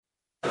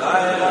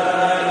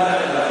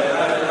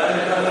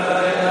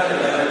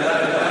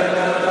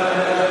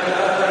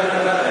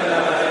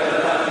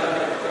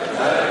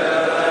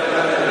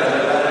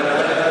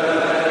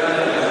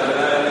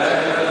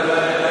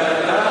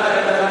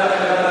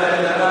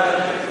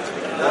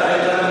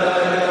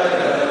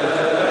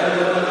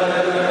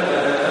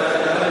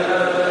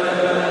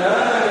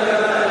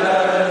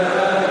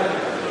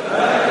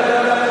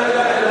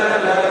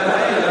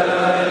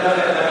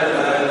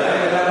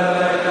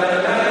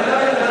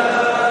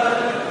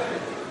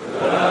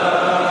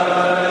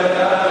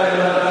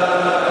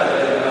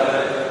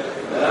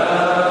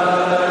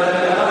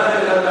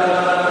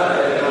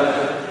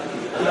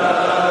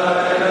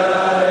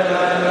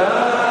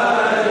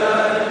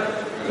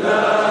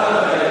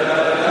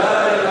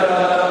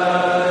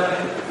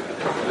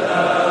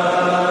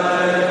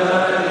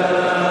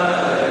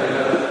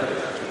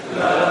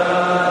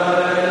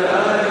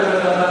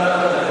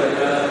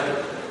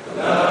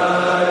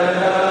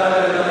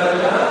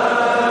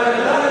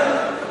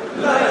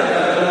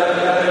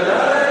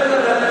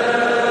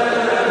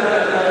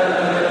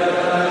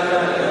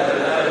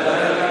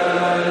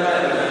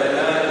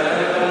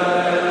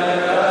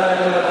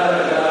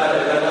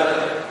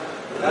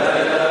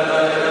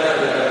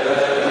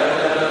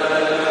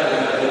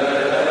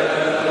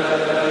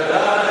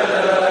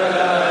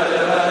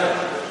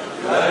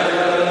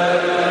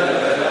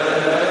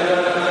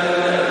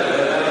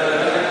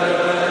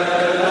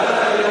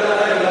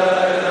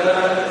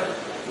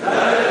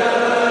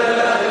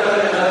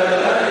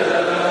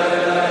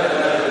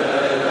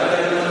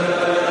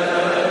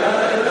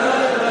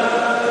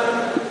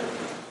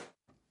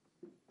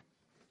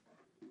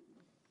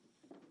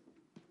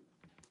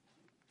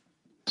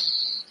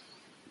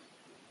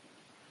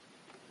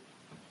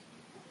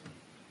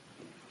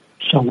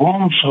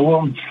Шалом,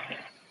 шалом.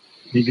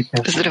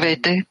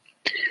 Здравейте!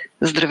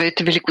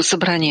 Здравейте, Велико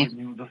събрание!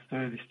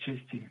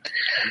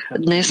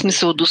 Днес сме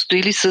се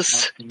удостоили с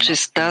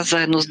честа,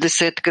 заедно с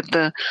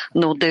десетката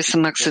на Одеса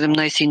МАК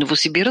 17 и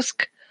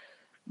Новосибирск,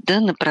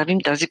 да направим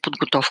тази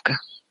подготовка.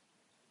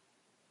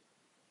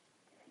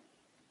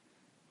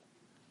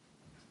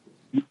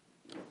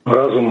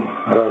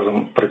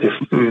 Разум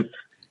протестует.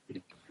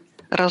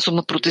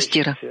 Разума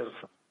протестира.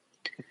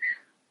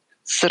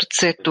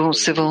 Сърцето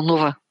се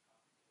вълнува,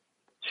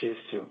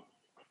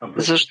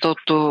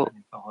 защото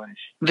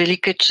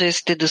велика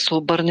чест е да се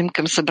обърнем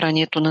към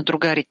събранието на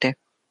другарите.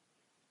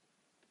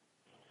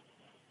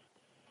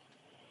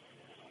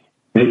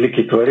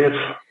 Велики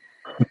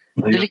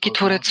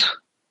Творец.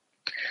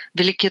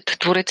 Великият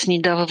Творец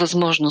ни дава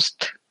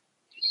възможност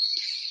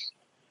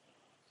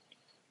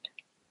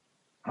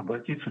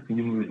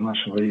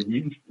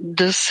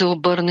да се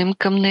обърнем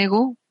към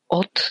Него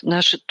от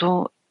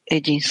нашето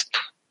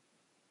единство.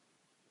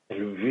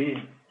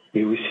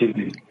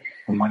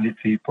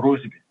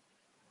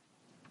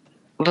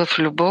 В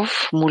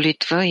любов,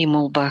 молитва и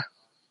молба.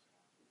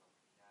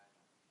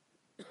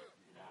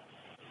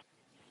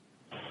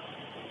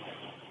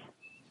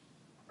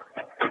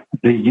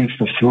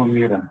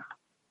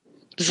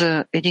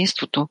 За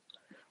единството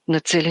на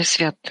целия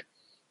свят.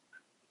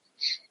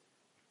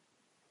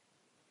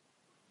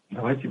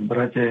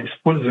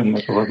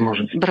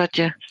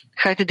 Братя,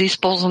 хайде да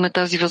използваме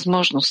тази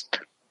възможност.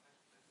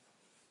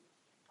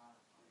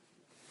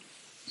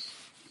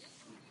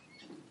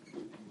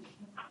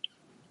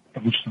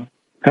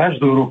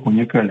 Каждый урок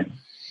уникален.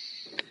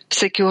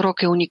 Всеки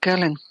урок е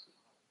уникален.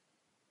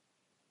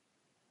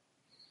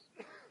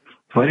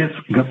 Творец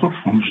готов,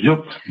 он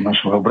ждет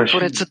нашего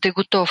обращения. Творецът е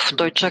готов,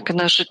 той чака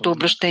нашето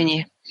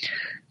обращение.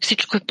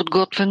 Всичко е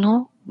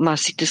подготвено,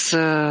 масите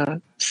са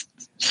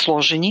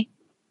сложени.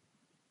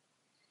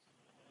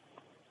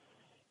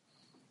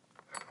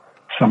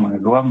 Самое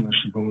главное,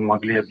 чтобы мы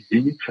могли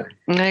объединиться.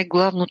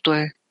 Най-главното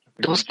е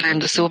да успеем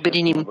да се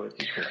обединим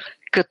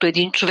като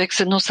един човек с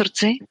едно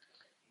сърце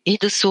и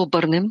да се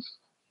обърнем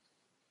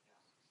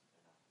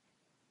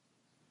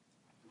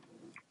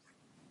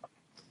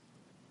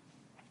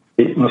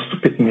И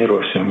наступит мир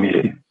во всем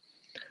мире.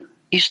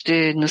 И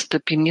ще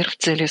настъпи мир в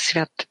целия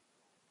свят.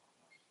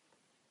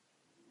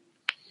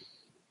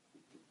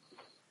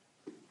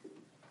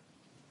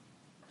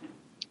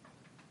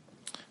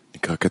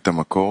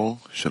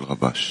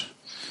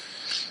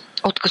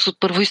 Отказ от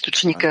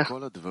първоизточника.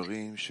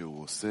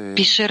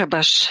 Пише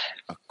Рабаш.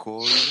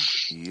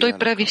 Той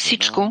прави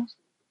всичко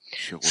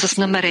с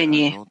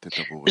намерение,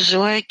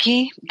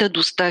 желайки да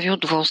достави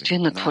удоволствие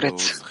на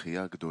Творец.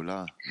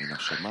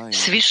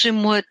 Свише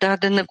му е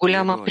дадена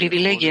голяма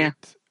привилегия,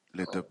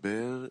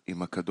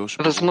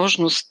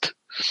 възможност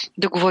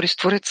да говори с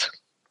Твореца.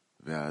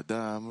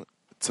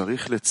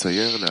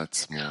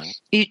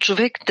 И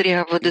човек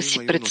трябва да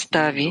си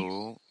представи,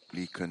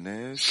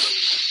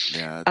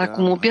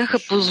 ако му бяха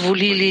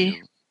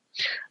позволили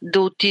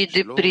да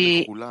отиде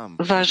при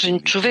важен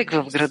човек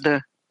в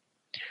града,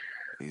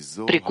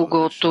 при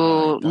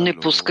когото не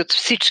пускат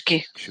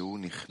всички,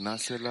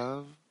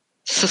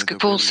 с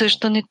какво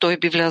усещане той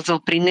би влязал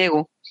при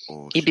него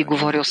и би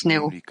говорил с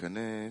него?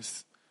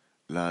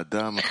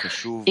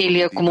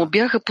 Или ако му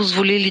бяха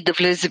позволили да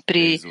влезе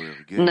при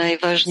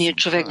най-важния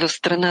човек в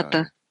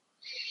страната,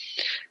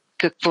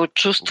 какво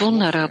чувство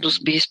на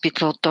радост би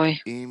изпитвал той?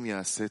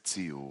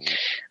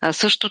 А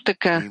също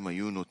така,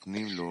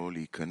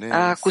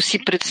 ако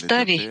си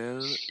представи,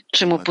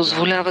 че му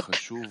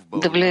позволяват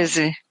да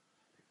влезе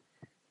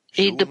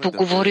и да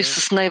поговори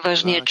с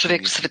най-важния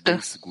човек в света,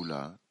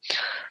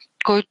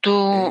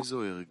 който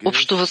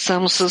общува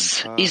само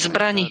с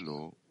избрани,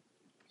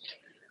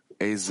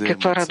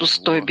 каква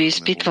радост той би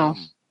изпитвал?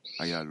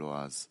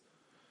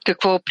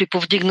 Какво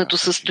приповдигнато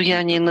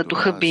състояние на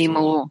духа би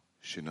имало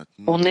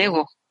у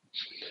него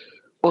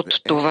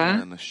от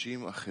това,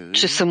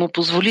 че са му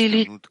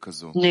позволили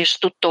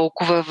нещо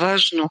толкова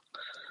важно,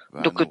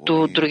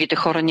 докато другите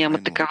хора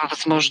нямат такава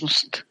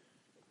възможност?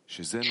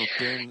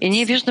 И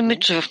ние виждаме,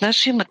 че в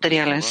нашия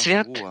материален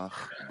свят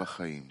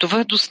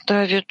това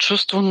доставя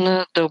чувство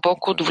на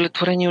дълбоко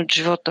удовлетворение от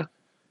живота.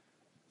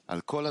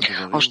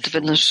 Още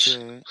веднъж,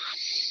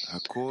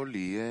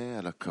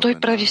 той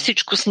прави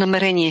всичко с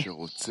намерение,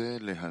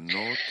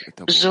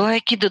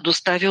 желайки да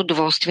достави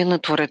удоволствие на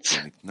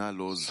Твореца.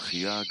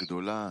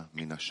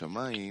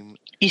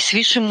 И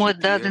свише му е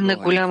дадена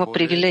голяма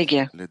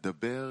привилегия,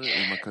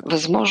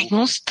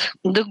 възможност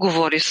да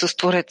говори с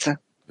Твореца.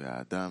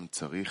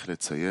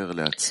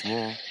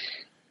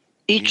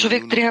 И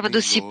човек трябва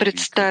да си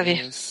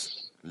представи,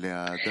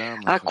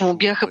 ако му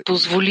бяха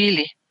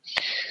позволили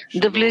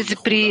да влезе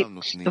при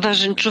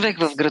важен човек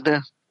в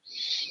града,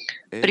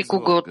 при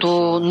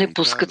когото не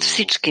пускат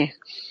всички,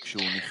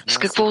 с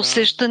какво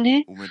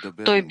усещане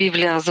той би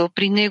влязал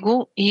при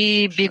него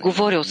и би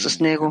говорил с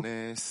него?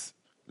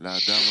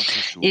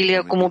 Или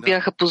ако му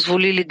бяха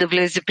позволили да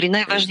влезе при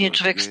най-важния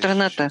човек в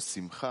страната,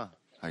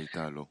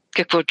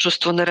 какво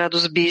чувство на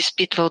радост би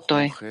изпитвал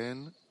той?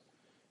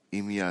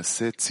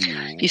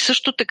 И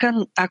също така,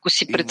 ако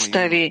си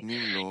представи,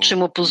 че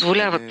му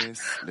позволяват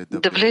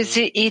да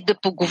влезе и да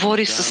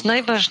поговори с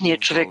най-важния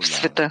човек в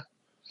света,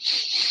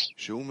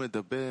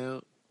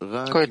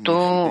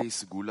 който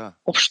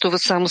общува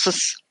само с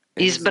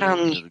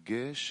избрани,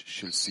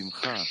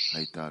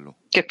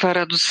 каква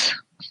радост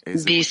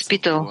би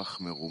изпитал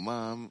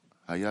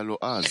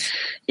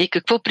и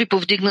какво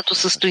приповдигнато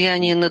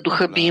състояние на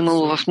духа би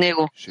имало в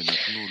него,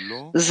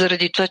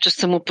 заради това, че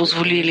са му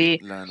позволили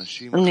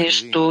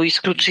нещо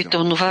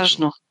изключително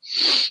важно,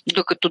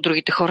 докато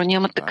другите хора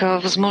нямат такава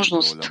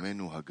възможност.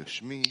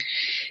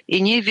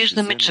 И ние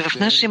виждаме, че в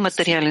нашия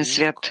материален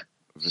свят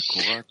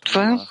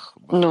това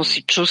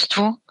носи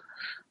чувство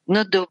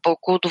на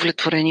дълбоко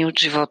удовлетворение от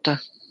живота.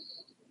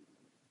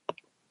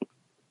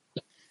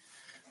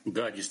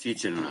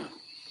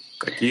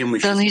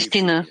 Да,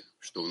 наистина.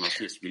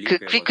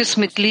 Какви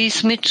късметли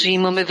сме, че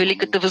имаме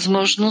великата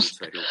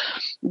възможност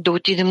да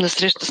отидем на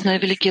среща с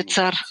най-великия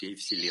цар,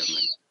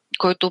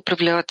 който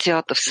управлява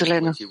цялата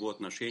Вселена.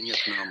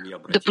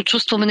 Да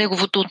почувстваме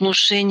неговото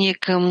отношение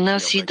към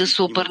нас и да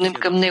се обърнем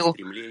към него.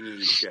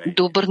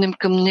 Да обърнем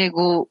към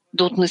него,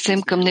 да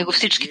отнесем към него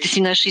всичките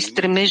си наши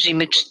стремежи и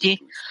мечти.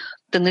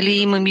 Да, нали,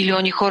 има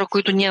милиони хора,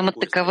 които нямат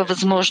такава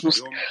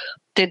възможност.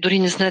 Те дори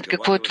не знаят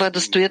какво е това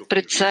да стоят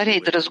пред царя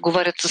и да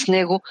разговарят с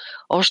него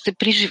още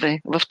при живе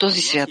в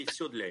този свят.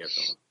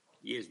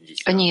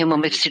 А ние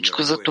имаме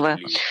всичко за това.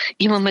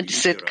 Имаме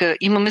десетка,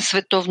 имаме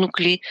световно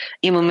кли,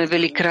 имаме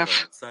велик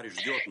рав.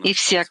 И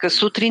всяка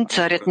сутрин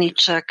царят ни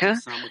чака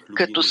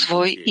като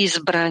свои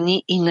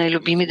избрани и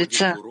най-любими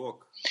деца.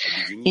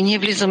 И ние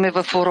влизаме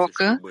в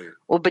урока,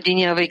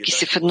 обединявайки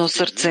се в едно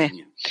сърце,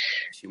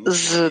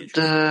 за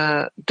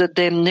да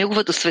дадем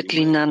неговата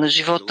светлина на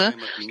живота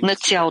на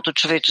цялото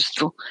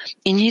човечество.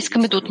 И ние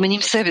искаме да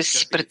отменим себе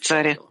си пред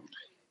царя,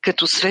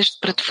 като свещ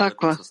пред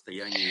факла,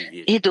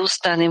 и да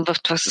останем в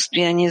това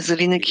състояние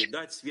завинаги.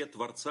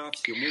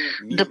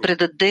 Да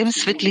предадем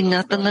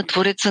светлината на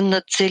Твореца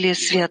на целия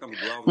свят,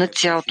 на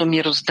цялото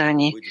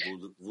мироздание.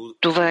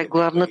 Това е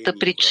главната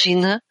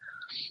причина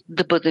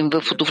да бъдем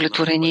в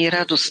удовлетворение и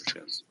радост.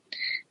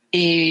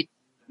 И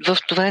в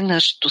това е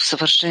нашето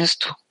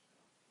съвършенство.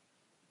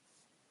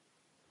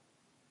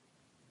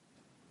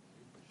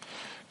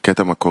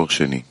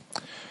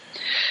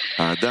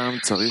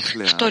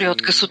 Втори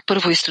отказ от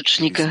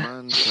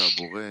първоизточника.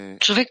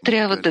 Човек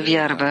трябва да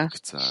вярва,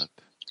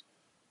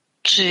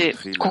 че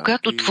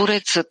когато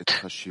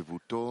Творецът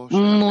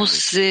му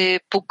се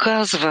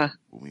показва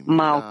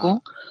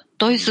малко,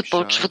 той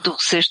започва да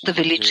усеща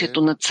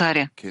величието на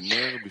царя.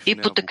 И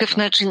по такъв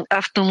начин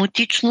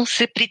автоматично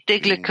се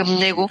притегля към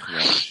него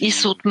и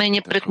се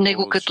отменя пред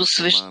него като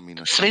свещ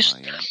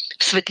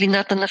в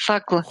светлината на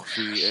факла.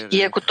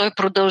 И ако той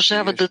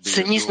продължава да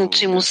цени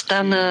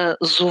значимостта на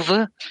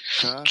зова,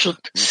 чуд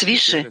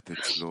свише,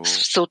 в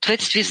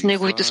съответствие с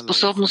неговите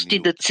способности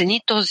да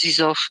цени този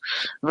зов,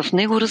 в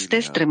него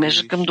расте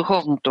стремежа към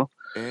духовното.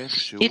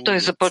 И той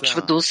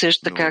започва да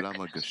усеща как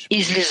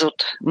излиза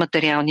от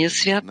материалния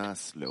свят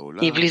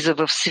и влиза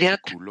в свят,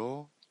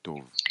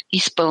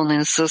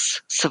 изпълнен с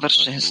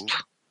съвършенство.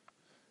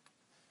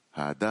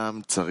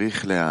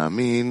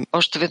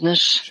 Още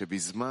веднъж,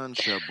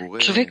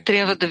 човек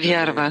трябва да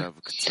вярва,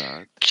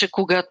 че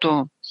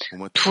когато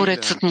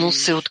Творецът му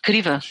се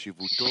открива,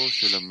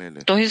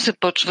 той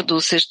започва да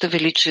усеща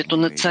величието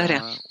на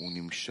царя.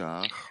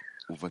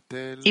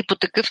 И по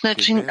такъв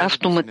начин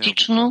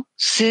автоматично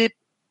се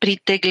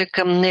притегля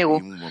към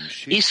него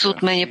и се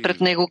отменя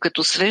пред него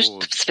като свещ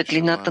в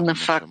светлината на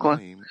факла.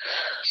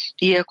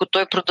 И ако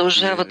той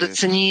продължава да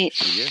цени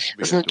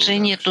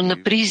значението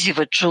на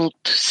призива, чуд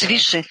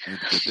свише,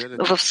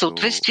 в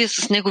съответствие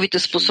с неговите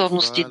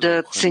способности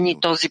да цени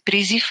този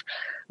призив,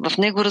 в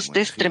него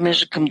расте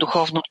стремежа към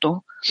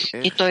духовното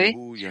и той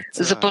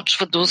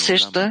започва да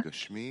усеща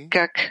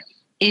как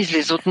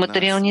излиза от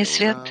материалния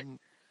свят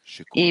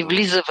и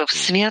влиза в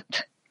свят,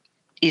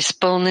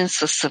 изпълнен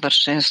със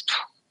съвършенство.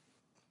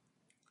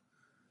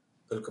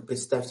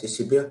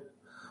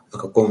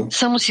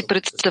 Само си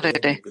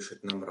представете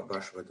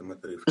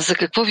за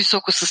какво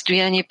високо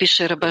състояние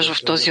пише Рабаш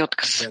в този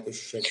отказ.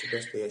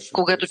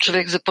 Когато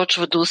човек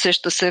започва да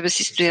усеща себе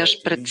си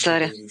стоящ пред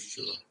царя,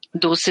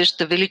 да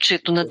усеща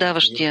величието на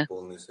даващия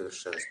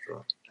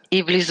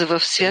и влиза в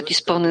свят,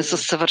 изпълнен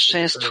със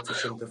съвършенство.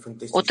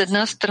 От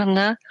една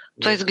страна,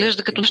 това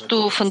изглежда като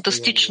нещо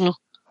фантастично.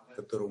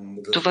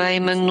 Това е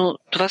именно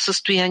това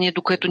състояние,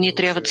 до което ние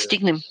трябва да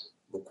стигнем.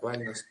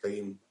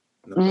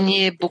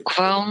 Ние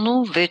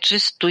буквално вече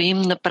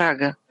стоим на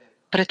прага,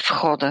 пред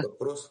входа.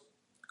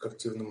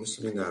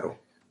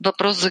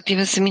 Въпрос за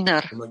активен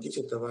семинар.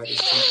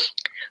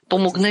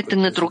 Помогнете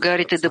на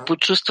другарите да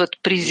почувстват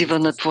призива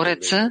на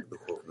Твореца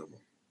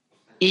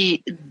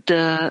и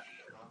да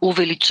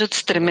увеличат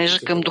стремежа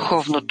към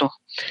духовното.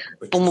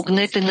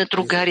 Помогнете на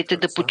другарите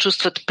да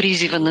почувстват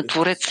призива на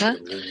Твореца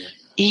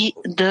и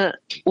да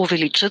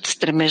увеличат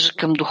стремежа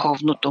към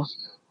духовното.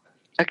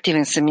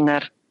 Активен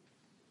семинар.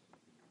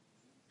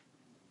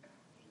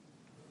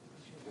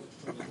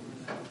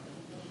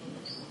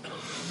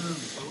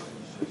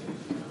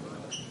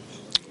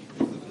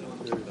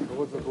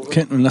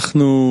 כן,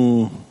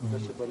 אנחנו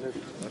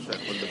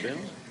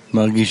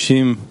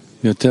מרגישים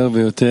יותר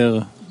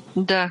ויותר.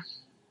 Да,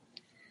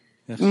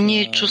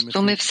 ние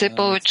чувстваме все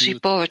повече и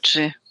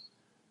повече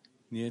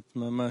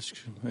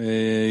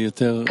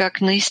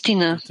как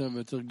наистина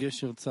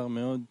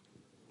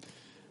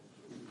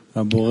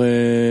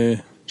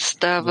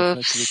става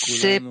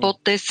все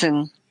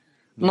по-тесен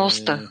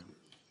моста.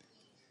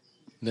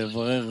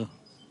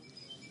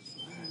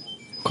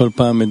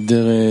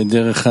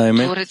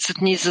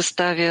 Творецът ни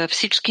заставя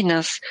всички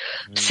нас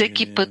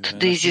всеки път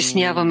да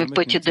изясняваме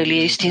пътя дали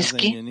е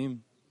истински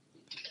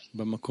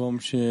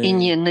и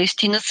ние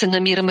наистина се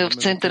намираме в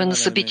центъра на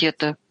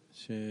събитията.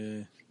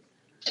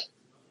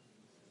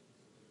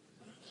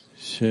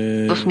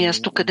 В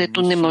място,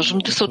 където не можем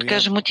да се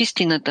откажем от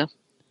истината.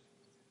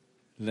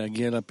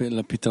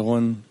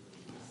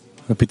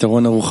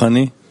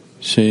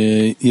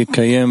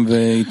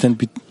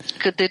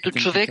 Където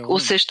човек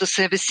усеща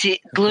себе си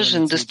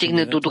длъжен да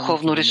стигне до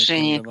духовно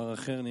решение,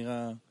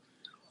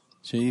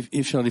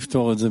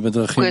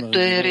 което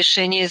е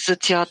решение за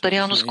цялата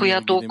реалност,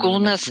 която е около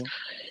нас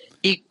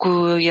и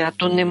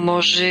която не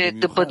може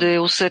да бъде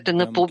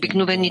усетена по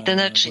обикновените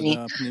начини,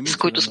 с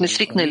които сме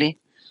свикнали.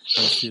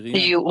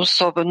 И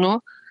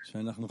особено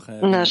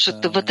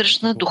нашата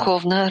вътрешна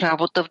духовна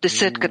работа в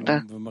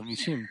десетката,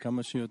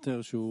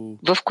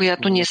 в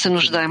която ние се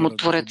нуждаем от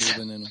Творец.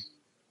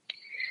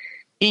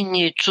 И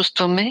ние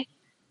чувстваме,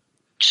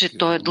 че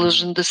Той е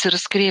длъжен да се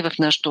разкрие в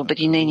нашето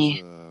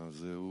обединение.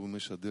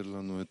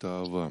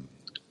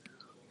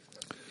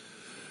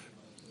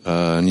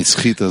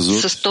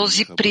 С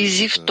този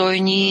призив Той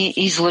ни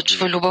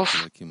излъчва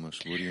любов.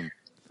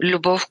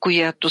 Любов,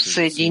 която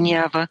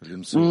съединява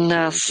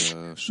нас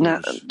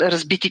на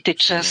разбитите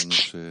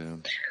части.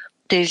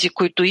 Тези,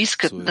 които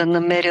искат да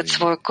намерят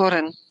своя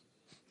корен.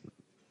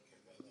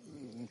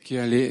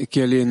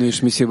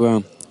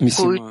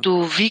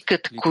 Които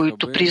викат,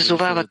 които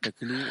призовават.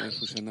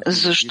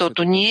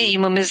 Защото ние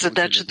имаме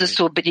задача да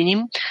се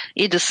обединим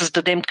и да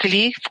създадем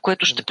кли, в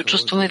което ще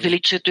почувстваме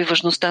величието и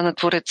важността на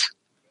Твореца.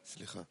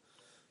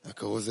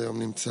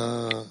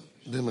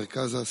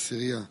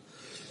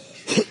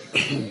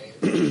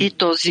 И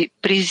този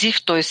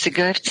призив, той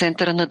сега е в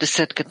центъра на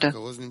десетката.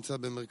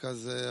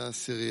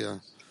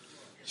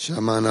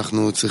 שמה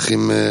אנחנו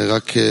צריכים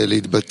רק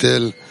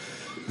להתבטל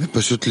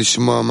ופשוט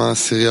לשמוע מה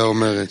הסירייה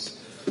אומרת.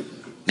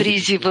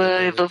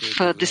 Призива е в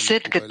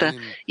десетката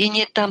и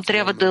ние там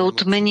трябва да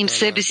отменим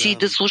себе си и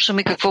да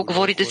слушаме какво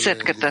говори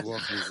десетката.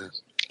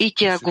 И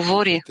тя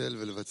говори,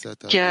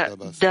 тя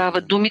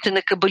дава думите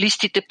на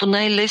кабалистите по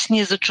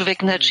най-лесния за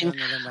човек начин,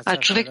 а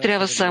човек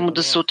трябва само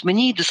да се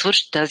отмени и да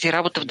свърши тази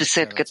работа в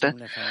десетката.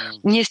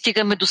 Ние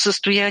стигаме до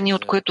състояние,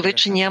 от което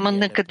вече няма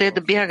на къде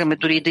да бягаме,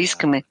 дори и да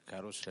искаме.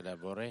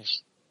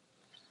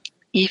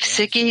 И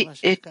всеки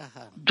е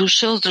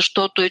дошъл,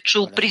 защото е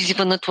чул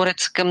призива на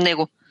Твореца към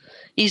него.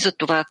 И за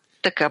това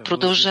така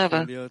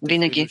продължава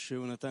винаги.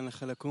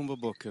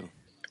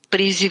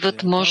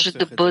 Призивът може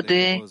да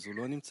бъде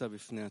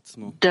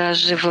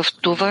даже в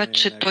това,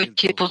 че Той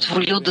ти е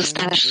позволил да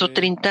станеш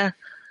сутринта.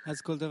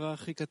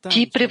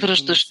 Ти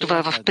превръщаш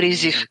това в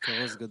призив.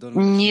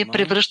 Ние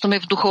превръщаме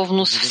в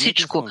духовност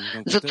всичко.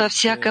 Затова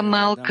всяка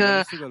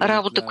малка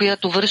работа,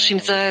 която вършим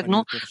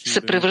заедно,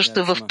 се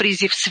превръща в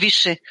призив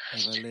свише.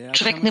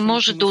 Човек не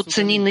може да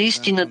оцени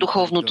наистина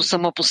духовното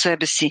само по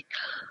себе си.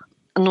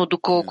 Но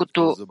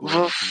доколкото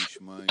в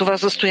това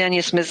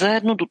състояние сме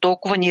заедно, до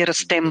толкова ние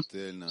растем.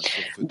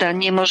 Да,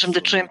 ние можем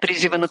да чуем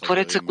призива на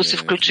Твореца, ако се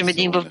включим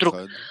един в друг.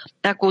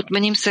 Ако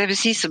отменим себе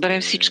си и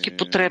съберем всички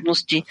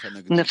потребности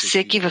на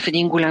всеки в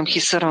един голям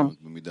хисарон.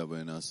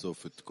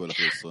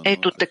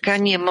 Ето така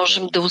ние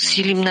можем да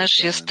усилим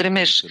нашия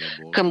стремеж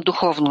към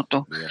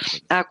духовното.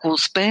 Ако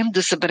успеем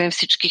да съберем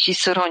всички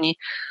хисарони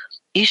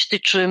и ще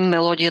чуем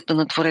мелодията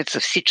на Твореца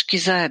всички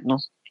заедно.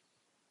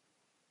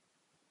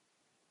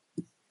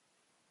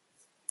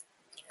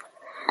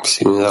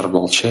 Семинар в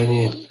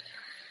мълчание.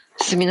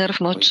 Семинар в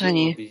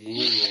мълчание.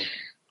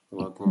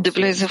 Да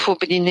влезем в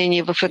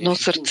обединение в едно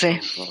сърце.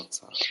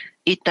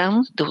 И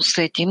там да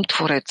усетим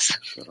Творец.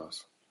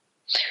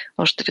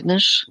 Още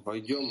веднъж.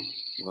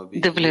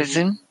 Да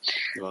влезем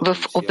в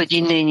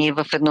обединение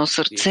в едно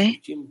сърце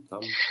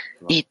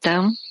и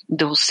там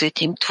да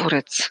усетим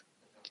Творец.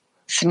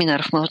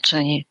 Семинар в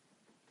мълчание.